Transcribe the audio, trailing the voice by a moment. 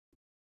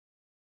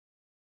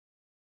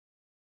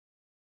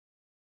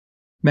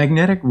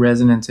Magnetic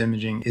resonance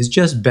imaging is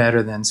just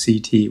better than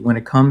CT when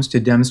it comes to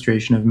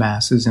demonstration of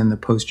masses in the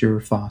posterior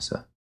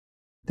fossa.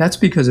 That's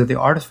because of the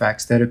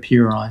artifacts that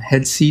appear on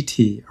head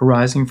CT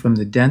arising from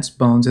the dense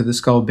bones of the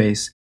skull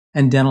base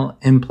and dental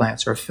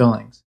implants or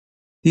fillings.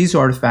 These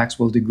artifacts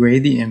will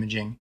degrade the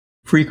imaging,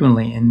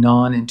 frequently in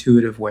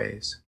non-intuitive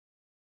ways.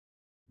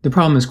 The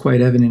problem is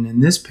quite evident in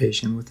this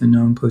patient with a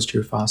known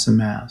posterior fossa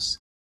mass.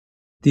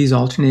 These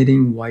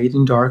alternating white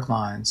and dark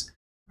lines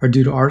are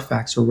due to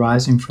artifacts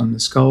arising from the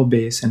skull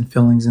base and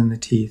fillings in the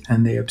teeth,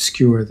 and they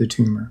obscure the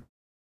tumor.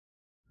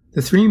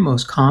 The three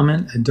most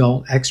common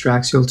adult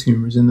extraaxial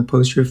tumors in the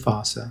posterior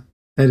fossa,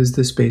 that is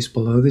the space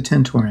below the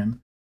tentorium,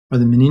 are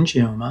the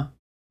meningioma,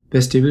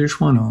 vestibular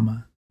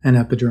schwannoma, and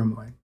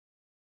epidermoid.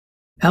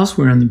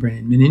 Elsewhere in the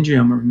brain,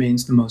 meningioma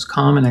remains the most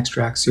common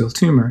extraaxial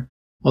tumor,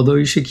 although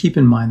you should keep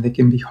in mind they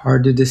can be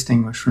hard to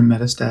distinguish from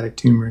metastatic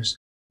tumors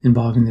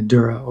involving the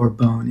dura or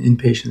bone in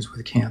patients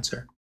with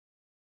cancer.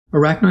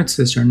 Arachnoid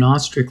cysts are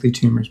not strictly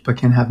tumors but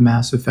can have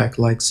mass effect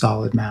like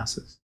solid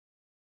masses.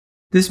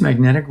 This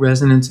magnetic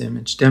resonance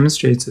image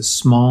demonstrates a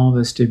small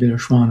vestibular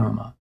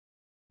schwannoma.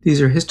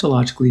 These are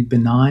histologically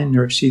benign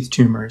nerve sheath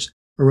tumors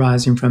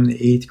arising from the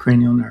 8th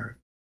cranial nerve.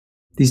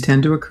 These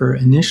tend to occur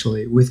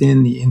initially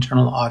within the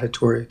internal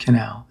auditory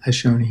canal, as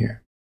shown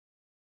here.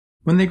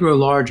 When they grow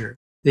larger,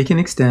 they can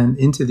extend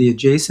into the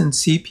adjacent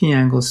CP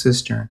angle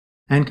cistern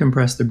and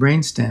compress the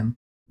brainstem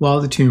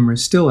while the tumor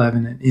is still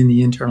evident in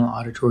the internal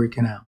auditory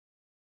canal.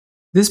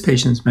 This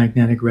patient's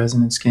magnetic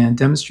resonance scan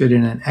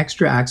demonstrated an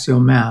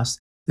extraaxial mass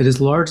that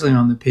is largely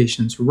on the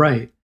patient's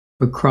right,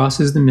 but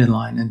crosses the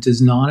midline and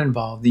does not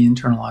involve the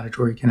internal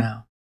auditory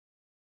canal.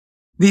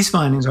 These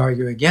findings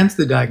argue against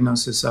the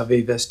diagnosis of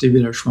a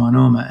vestibular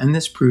schwannoma, and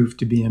this proved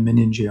to be a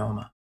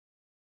meningioma.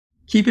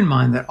 Keep in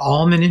mind that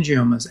all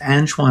meningiomas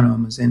and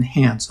schwannomas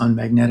enhance on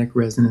magnetic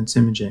resonance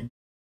imaging,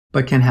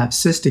 but can have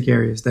cystic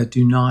areas that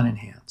do not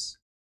enhance.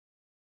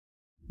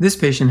 This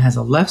patient has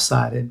a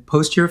left-sided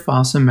posterior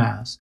fossa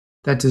mass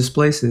that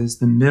displaces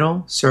the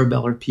middle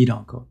cerebellar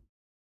peduncle.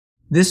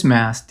 This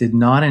mass did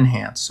not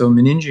enhance, so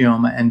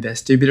meningioma and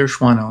vestibular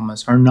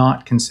schwannomas are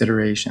not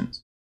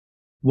considerations.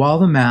 While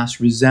the mass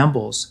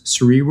resembles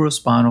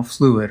cerebrospinal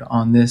fluid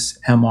on this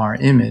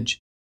MR image,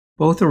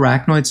 both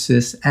arachnoid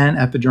cysts and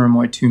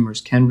epidermoid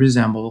tumors can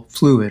resemble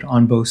fluid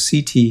on both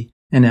CT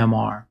and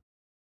MR.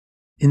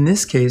 In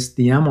this case,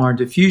 the MR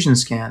diffusion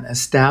scan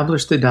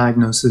established the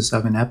diagnosis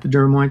of an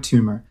epidermoid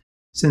tumor,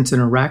 since an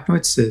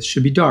arachnoid cyst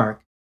should be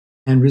dark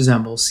and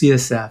resemble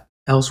CSF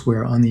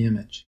elsewhere on the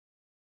image.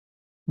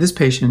 This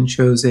patient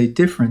shows a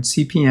different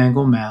CP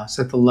angle mass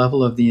at the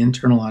level of the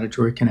internal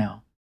auditory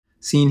canal,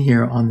 seen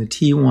here on the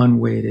T1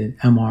 weighted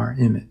MR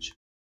image.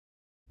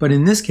 But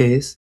in this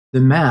case,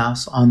 the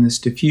mass on this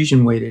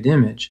diffusion weighted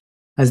image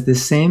has the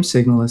same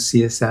signal as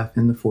CSF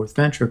in the fourth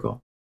ventricle.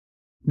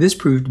 This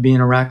proved to be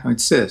an arachnoid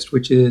cyst,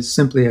 which is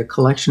simply a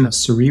collection of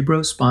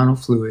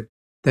cerebrospinal fluid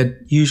that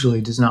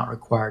usually does not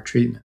require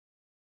treatment.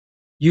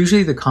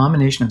 Usually the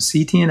combination of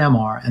CT and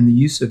MR and the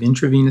use of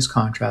intravenous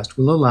contrast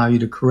will allow you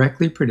to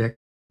correctly predict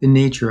the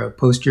nature of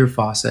posterior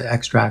fossa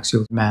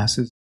extraaxial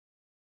masses.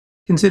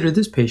 Consider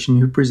this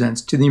patient who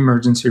presents to the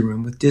emergency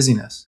room with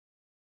dizziness.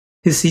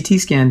 His CT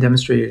scan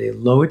demonstrated a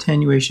low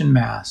attenuation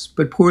mass,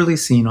 but poorly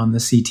seen on the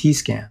CT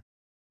scan.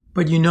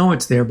 But you know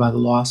it's there by the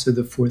loss of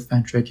the fourth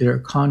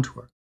ventricular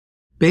contour.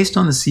 Based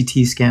on the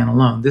CT scan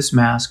alone, this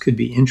mass could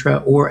be intra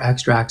or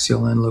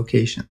extraaxial in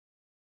location.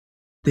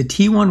 The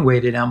T1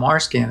 weighted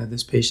MR scan of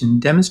this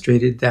patient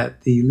demonstrated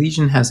that the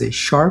lesion has a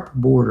sharp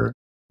border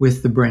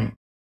with the brain.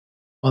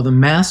 While the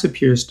mass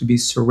appears to be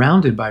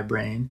surrounded by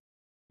brain,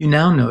 you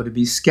now know to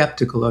be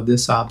skeptical of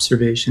this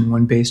observation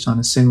when based on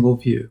a single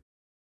view.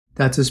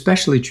 That's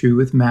especially true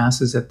with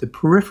masses at the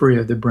periphery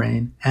of the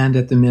brain and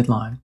at the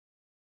midline.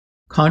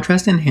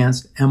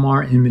 Contrast-enhanced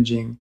MR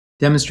imaging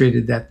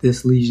demonstrated that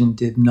this lesion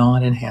did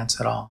not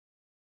enhance at all.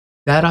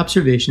 That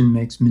observation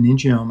makes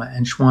meningioma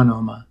and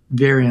schwannoma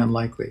very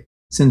unlikely,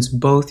 since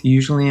both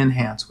usually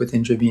enhance with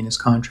intravenous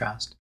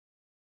contrast.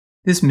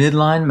 This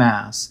midline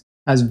mass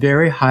has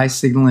very high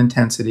signal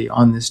intensity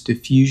on this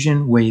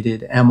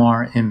diffusion-weighted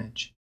MR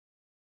image.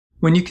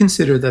 When you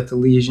consider that the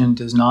lesion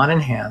does not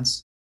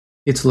enhance,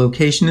 its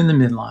location in the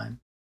midline,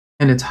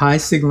 and its high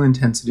signal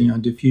intensity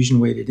on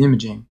diffusion-weighted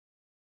imaging,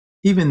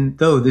 even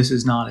though this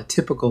is not a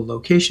typical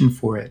location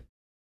for it,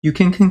 you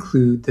can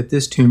conclude that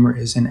this tumor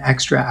is an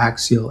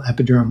extraaxial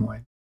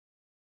epidermoid.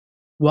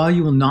 While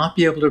you will not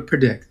be able to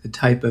predict the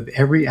type of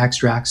every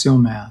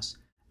extraaxial mass,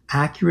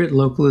 accurate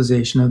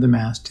localization of the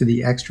mass to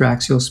the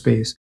extraaxial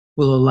space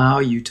will allow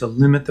you to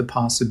limit the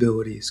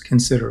possibilities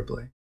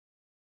considerably.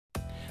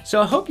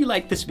 So I hope you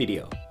liked this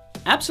video.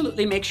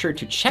 Absolutely make sure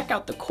to check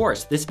out the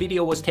course this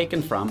video was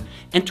taken from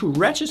and to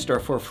register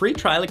for a free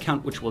trial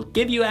account which will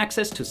give you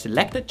access to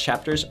selected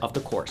chapters of the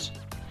course.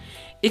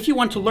 If you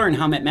want to learn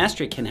how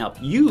MedMastery can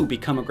help you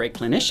become a great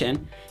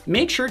clinician,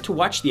 make sure to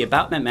watch the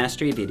About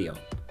MedMastery video.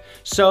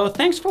 So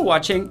thanks for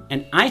watching,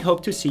 and I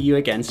hope to see you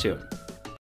again soon.